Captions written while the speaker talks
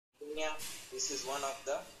Kenya, this is one of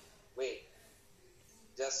the way.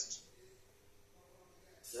 Just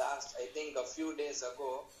last, I think a few days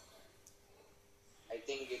ago, I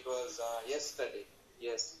think it was yesterday,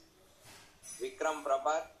 yes, Vikram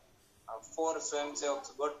Prabhat, 4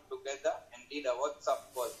 Swayamsevaks got together and did a WhatsApp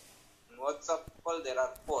call. In WhatsApp call there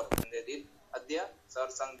are 4 and they did Adya, Sar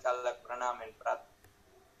Sanchalak, Pranam and Prat.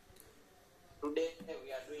 Today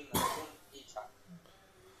we are doing a Zoom Isha.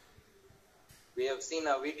 We have seen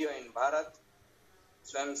a video in Bharat,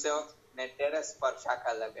 स्वयंसेवक ने terrace पर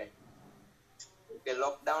शाखा लगाई क्योंकि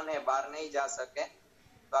lockdown है, बाहर नहीं जा सके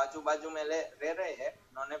तो आजू बाजू में रह रहे हैं,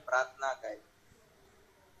 उन्होंने प्रार्थना की.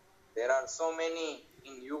 There are so many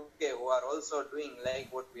in UK who are also doing like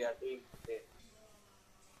what we are doing today.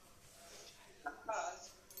 Shakhas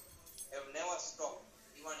have never stopped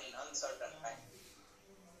even in uncertain times.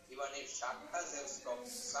 Even if shakhas have stopped,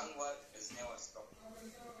 Sangha has never stopped.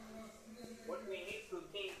 What we need to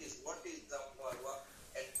think is what is our work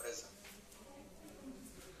at present.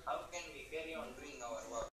 How can we carry on doing our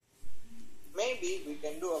work? Maybe we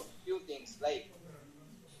can do a few things like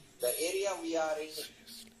the area we are in,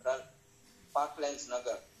 Parklands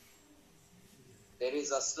Nagar. There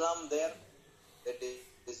is a slum there that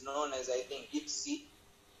is known as, I think, Ipsi.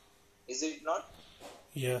 Is it not?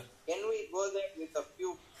 Yeah. Can we go there with a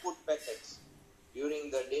few food packets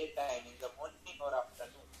during the daytime, in the morning or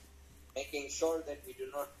afternoon, making sure that we do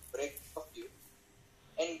not break curfew,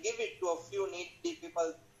 and give it to a few needy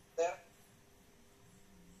people there?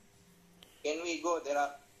 Can we go?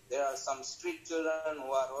 There are some street children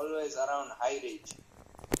who are always around High Ridge,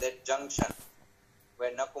 that junction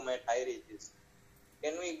where Nakumet High Ridge is.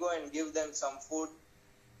 Can we go and give them some food?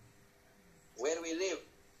 Where we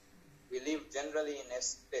live generally in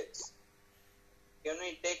estates. Can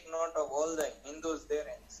we take note of all the Hindus there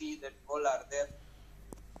and see that all are there?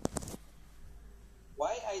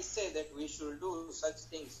 Why I say that we should do such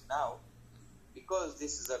things now? Because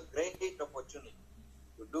this is a great opportunity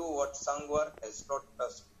to do what Sangha has taught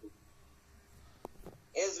us to do.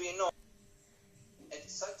 As we know, at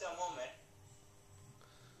such a moment,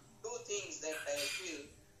 2 things that I feel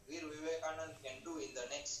Veer Vivekanand can do in the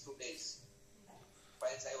next 2 days.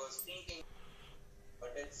 Whilst I was thinking,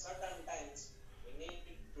 but at certain times, we need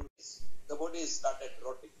to do this. The bodies started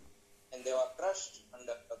rotting and they were crushed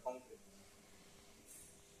under the concrete.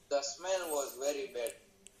 The smell was very bad.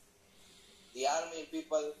 The army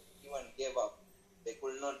people even gave up. They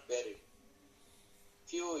could not bear it.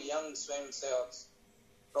 Few young Swayamsevaks,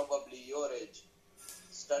 probably your age,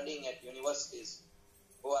 studying at universities,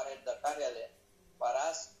 who are at the Karyalaya, were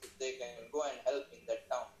asked if they can go and help in that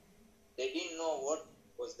town. They didn't know what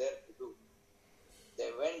was there to do.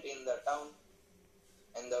 They went in the town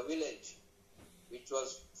and the village, which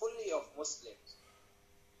was fully of Muslims,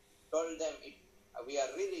 told them, we are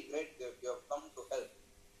really great that you have come to help.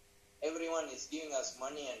 Everyone is giving us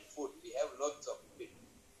money and food. We have lots of it.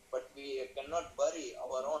 But we cannot bury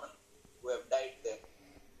our own who have died there.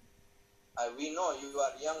 We know you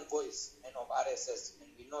are young boys and of RSS, and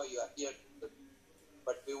we know you are here,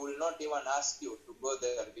 but we will not even ask you to go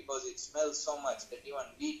there because it smells so much that even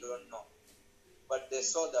we don't know. But they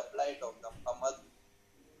saw the plight of the Muhammad.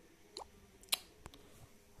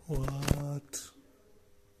 What?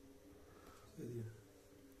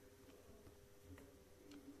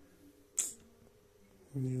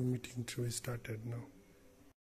 New meeting should be started now.